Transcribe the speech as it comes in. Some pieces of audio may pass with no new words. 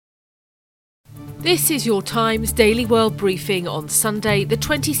This is your Times Daily World Briefing on Sunday, the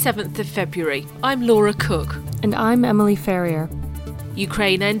 27th of February. I'm Laura Cook. And I'm Emily Ferrier.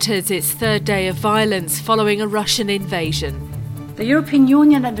 Ukraine enters its third day of violence following a Russian invasion. The European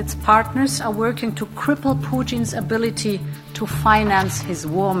Union and its partners are working to cripple Putin's ability to finance his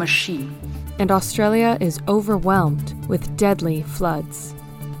war machine. And Australia is overwhelmed with deadly floods.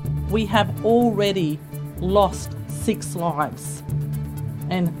 We have already lost 6 lives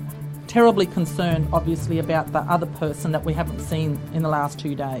and terribly concerned, obviously, about the other person that we haven't seen in the last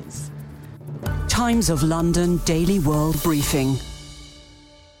 2 days. Times of London Daily World Briefing.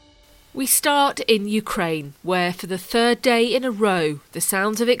 We start in Ukraine, where for the third day in a row, the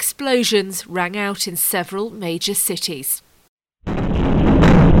sounds of explosions rang out in several major cities.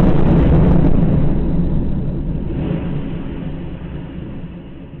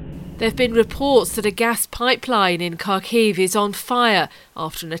 There have been reports that a gas pipeline in Kharkiv is on fire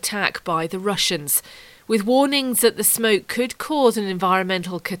after an attack by the Russians. With warnings that the smoke could cause an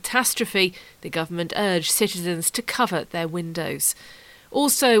environmental catastrophe, the government urged citizens to cover their windows.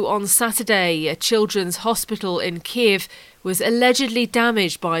 Also on Saturday, a children's hospital in Kiev was allegedly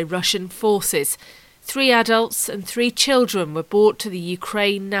damaged by Russian forces. 3 adults and 3 children were brought to the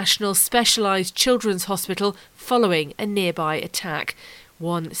Ukraine National Specialized Children's Hospital following a nearby attack.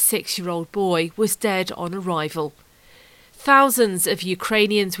 One 6-year-old boy was dead on arrival. Thousands of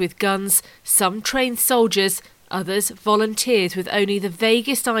Ukrainians with guns, some trained soldiers, others volunteers with only the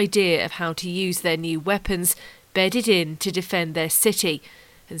vaguest idea of how to use their new weapons, bedded in to defend their city.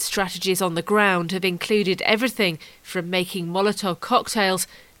 And strategies on the ground have included everything from making Molotov cocktails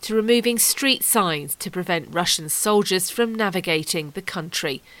to removing street signs to prevent Russian soldiers from navigating the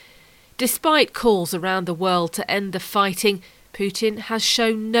country. Despite calls around the world to end the fighting, Putin has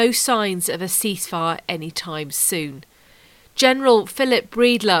shown no signs of a ceasefire anytime soon. General Philip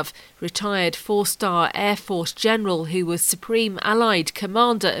Breedlove, retired 4-star Air Force general who was Supreme Allied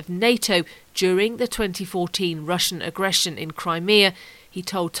Commander of NATO during the 2014 Russian aggression in Crimea, he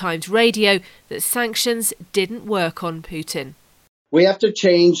told Times Radio that sanctions didn't work on Putin. We have to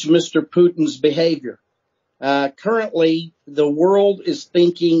change Mr. Putin's behavior. Currently, the world is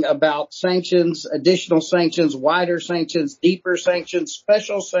thinking about sanctions, additional sanctions, wider sanctions, deeper sanctions,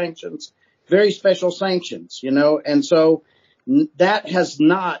 special sanctions, very special sanctions, and so that has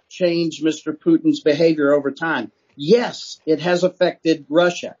not changed Mr. Putin's behavior over time. Yes, it has affected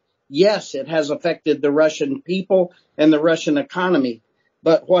Russia. Yes, it has affected the Russian people and the Russian economy.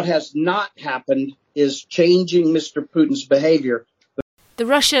 But what has not happened is changing Mr. Putin's behavior. The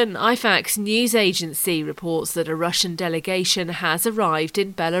Russian IFAX news agency reports that a Russian delegation has arrived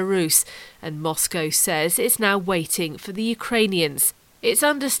in Belarus, and Moscow says it's now waiting for the Ukrainians. It's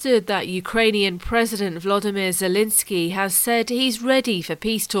understood that Ukrainian President Volodymyr Zelensky has said he's ready for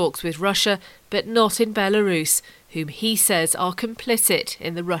peace talks with Russia, but not in Belarus, whom he says are complicit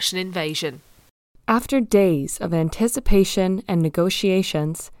in the Russian invasion. After days of anticipation and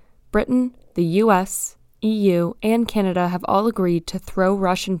negotiations, Britain, the US, EU and Canada have all agreed to throw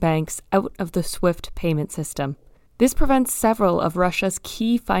Russian banks out of the SWIFT payment system. This prevents several of Russia's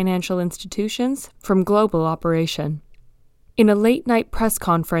key financial institutions from global operation. In a late-night press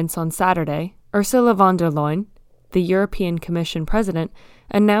conference on Saturday, Ursula von der Leyen, the European Commission president,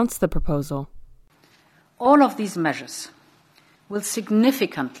 announced the proposal. All of these measures will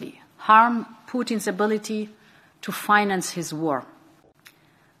significantly harm Putin's ability to finance his war.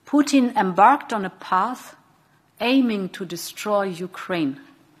 Putin embarked on a path aiming to destroy Ukraine.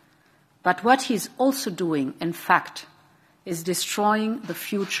 But what he is also doing, in fact, is destroying the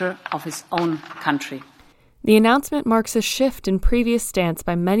future of his own country. The announcement marks a shift in previous stance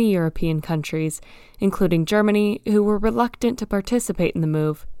by many European countries, including Germany, who were reluctant to participate in the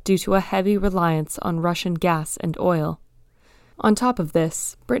move due to a heavy reliance on Russian gas and oil. On top of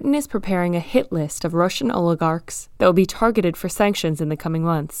this, Britain is preparing a hit list of Russian oligarchs that will be targeted for sanctions in the coming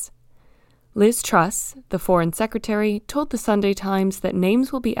months. Liz Truss, the Foreign Secretary, told the Sunday Times that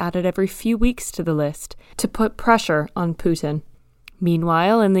names will be added every few weeks to the list to put pressure on Putin.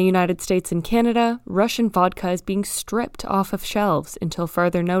 Meanwhile, in the United States and Canada, Russian vodka is being stripped off of shelves until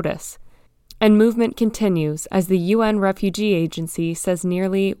further notice. And movement continues as the UN Refugee Agency says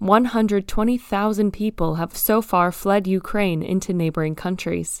nearly 120,000 people have so far fled Ukraine into neighboring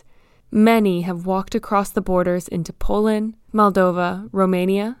countries. Many have walked across the borders into Poland, Moldova,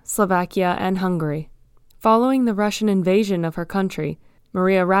 Romania, Slovakia, and Hungary. Following the Russian invasion of her country,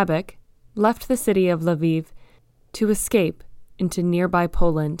 Maria Rabik left the city of Lviv to escape into nearby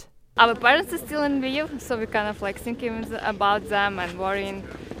Poland. Our parents are still in Lviv, so we're kind of thinking about them and worrying,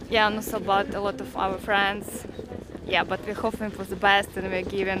 and also about a lot of our friends. Yeah, but we're hoping for the best and we're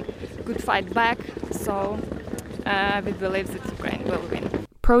giving good fight back. So we believe that Ukraine will win.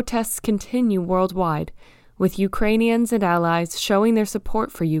 Protests continue worldwide, with Ukrainians and allies showing their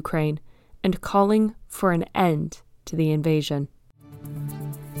support for Ukraine and calling for an end to the invasion.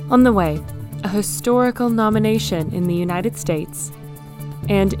 On the way, a historical nomination in the United States,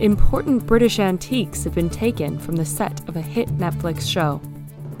 and important British antiques have been taken from the set of a hit Netflix show.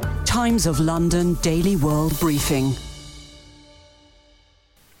 Times of London Daily World Briefing.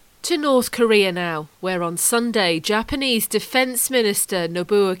 To North Korea now, where on Sunday Japanese Defence Minister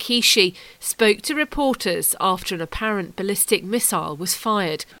Nobuo Kishi spoke to reporters after an apparent ballistic missile was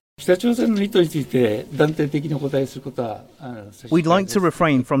fired. We'd like to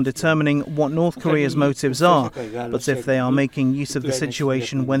refrain from determining what North Korea's motives are, but if they are making use of the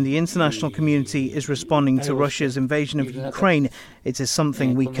situation when the international community is responding to Russia's invasion of Ukraine, it is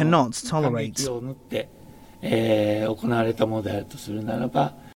something we cannot tolerate.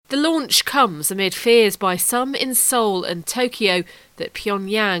 The launch comes amid fears by some in Seoul and Tokyo that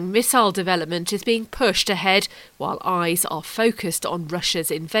Pyongyang missile development is being pushed ahead while eyes are focused on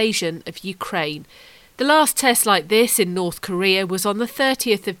Russia's invasion of Ukraine. The last test like this in North Korea was on the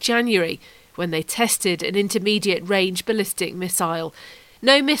 30th of January, when they tested an intermediate-range ballistic missile.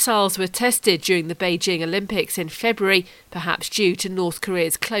 No missiles were tested during the Beijing Olympics in February, perhaps due to North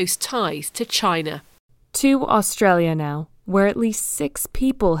Korea's close ties to China. To Australia now, where at least 6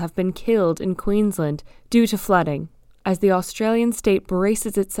 people have been killed in Queensland due to flooding, as the Australian state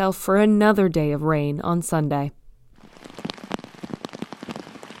braces itself for another day of rain on Sunday.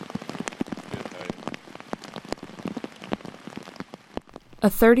 A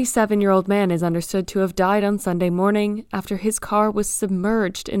 37-year-old man is understood to have died on Sunday morning after his car was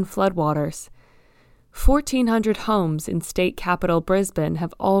submerged in floodwaters. 1,400 homes in state capital Brisbane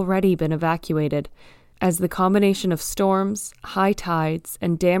have already been evacuated, as the combination of storms, high tides,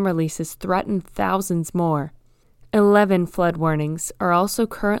 and dam releases threaten thousands more. 11 flood warnings are also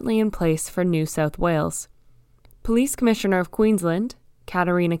currently in place for New South Wales. Police Commissioner of Queensland,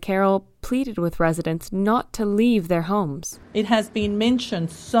 Katarina Carroll, pleaded with residents not to leave their homes. It has been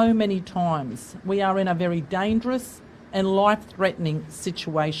mentioned so many times. We are in a very dangerous and life-threatening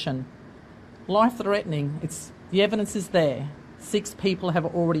situation. Life-threatening, the evidence is there. 6 people have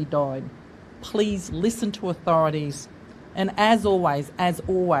already died. Please listen to authorities. And as always,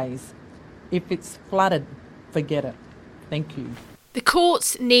 if it's flooded, forget it. Thank you. The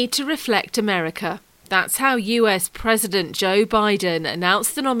courts need to reflect America. That's how US President Joe Biden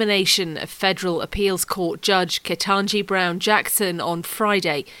announced the nomination of Federal Appeals Court Judge Ketanji Brown Jackson on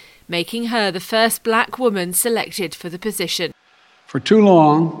Friday, making her the first black woman selected for the position. For too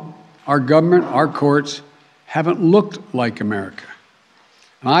long, our government, our courts, haven't looked like America.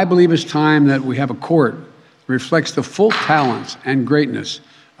 And I believe it's time that we have a court that reflects the full talents and greatness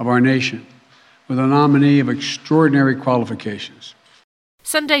of our nation, with a nominee of extraordinary qualifications.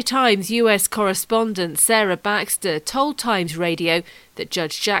 Sunday Times US correspondent Sarah Baxter told Times Radio that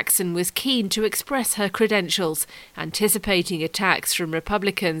Judge Jackson was keen to express her credentials, anticipating attacks from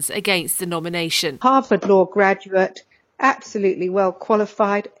Republicans against the nomination. Harvard Law graduate, absolutely well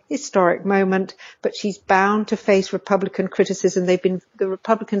qualified, historic moment, but she's bound to face Republican criticism. The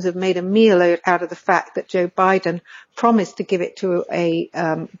Republicans have made a meal out of the fact that Joe Biden promised to give it to a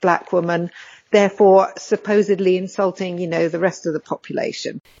black woman, therefore supposedly insulting, the rest of the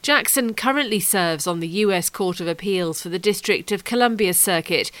population. Jackson currently serves on the US Court of Appeals for the District of Columbia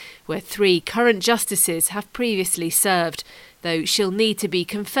Circuit, where 3 current justices have previously served, though she'll need to be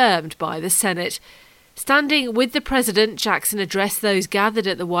confirmed by the Senate. Standing with the President, Jackson addressed those gathered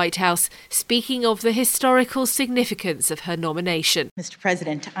at the White House, speaking of the historical significance of her nomination. Mr.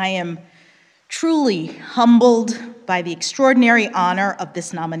 President, I am truly humbled by the extraordinary honor of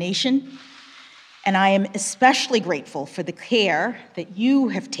this nomination, and I am especially grateful for the care that you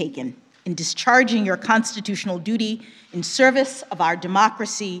have taken in discharging your constitutional duty in service of our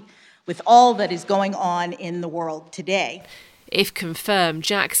democracy with all that is going on in the world today. If confirmed,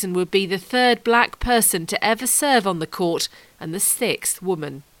 Jackson would be the 3rd black person to ever serve on the court and the 6th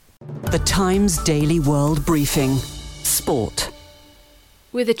woman. The Times Daily World Briefing. Sport.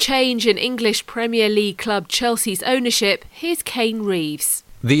 With a change in English Premier League club Chelsea's ownership, here's Kane Reeves.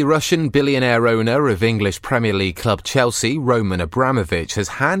 The Russian billionaire owner of English Premier League club Chelsea, Roman Abramovich, has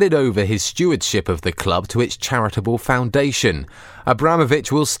handed over his stewardship of the club to its charitable foundation.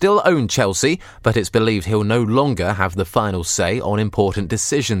 Abramovich will still own Chelsea, but it's believed he'll no longer have the final say on important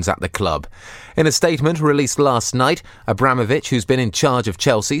decisions at the club. In a statement released last night, Abramovich, who's been in charge of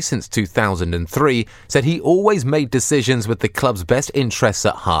Chelsea since 2003, said he always made decisions with the club's best interests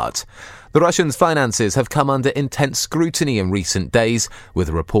at heart. The Russians' finances have come under intense scrutiny in recent days, with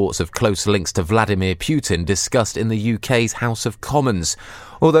reports of close links to Vladimir Putin discussed in the UK's House of Commons.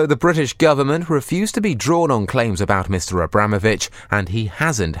 Although the British government refused to be drawn on claims about Mr Abramovich, and he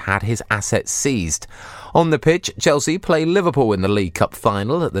hasn't had his assets seized. On the pitch, Chelsea play Liverpool in the League Cup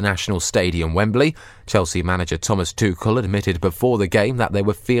final at the National Stadium, Wembley. Chelsea manager Thomas Tuchel admitted before the game that there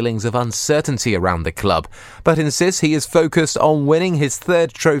were feelings of uncertainty around the club, but insists he is focused on winning his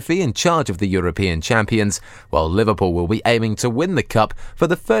third trophy in charge of the European champions, while Liverpool will be aiming to win the cup for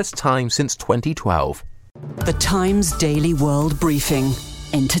the first time since 2012. The Times Daily World Briefing.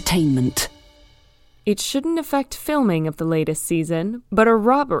 Entertainment. It shouldn't affect filming of the latest season, but a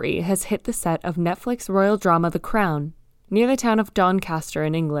robbery has hit the set of Netflix royal drama The Crown, near the town of Doncaster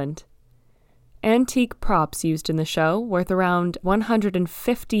in England. Antique props used in the show, worth around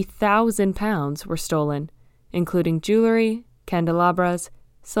 £150,000, were stolen, including jewellery, candelabras,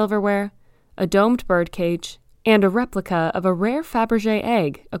 silverware, a domed birdcage, and a replica of a rare Fabergé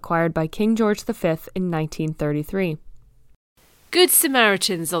egg acquired by King George V in 1933. Good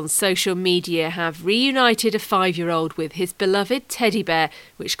Samaritans on social media have reunited a 5-year-old with his beloved teddy bear,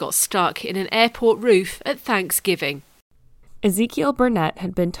 which got stuck in an airport roof at Thanksgiving. Ezekiel Burnett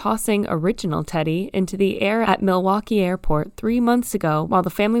had been tossing Original Teddy into the air at Milwaukee Airport 3 months ago while the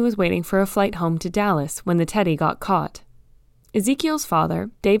family was waiting for a flight home to Dallas when the teddy got caught. Ezekiel's father,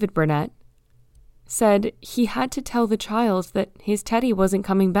 David Burnett, said he had to tell the child that his teddy wasn't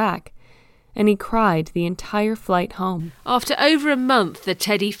coming back, and he cried the entire flight home. After over a month, the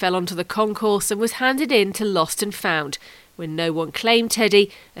teddy fell onto the concourse and was handed in to Lost and Found. When no one claimed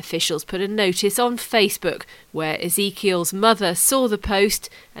Teddy, officials put a notice on Facebook where Ezekiel's mother saw the post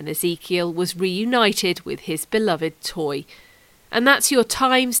and Ezekiel was reunited with his beloved toy. And that's your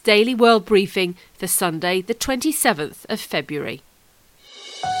Times Daily World Briefing for Sunday, the 27th of February.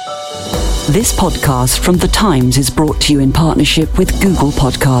 This podcast from The Times is brought to you in partnership with Google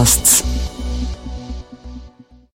Podcasts.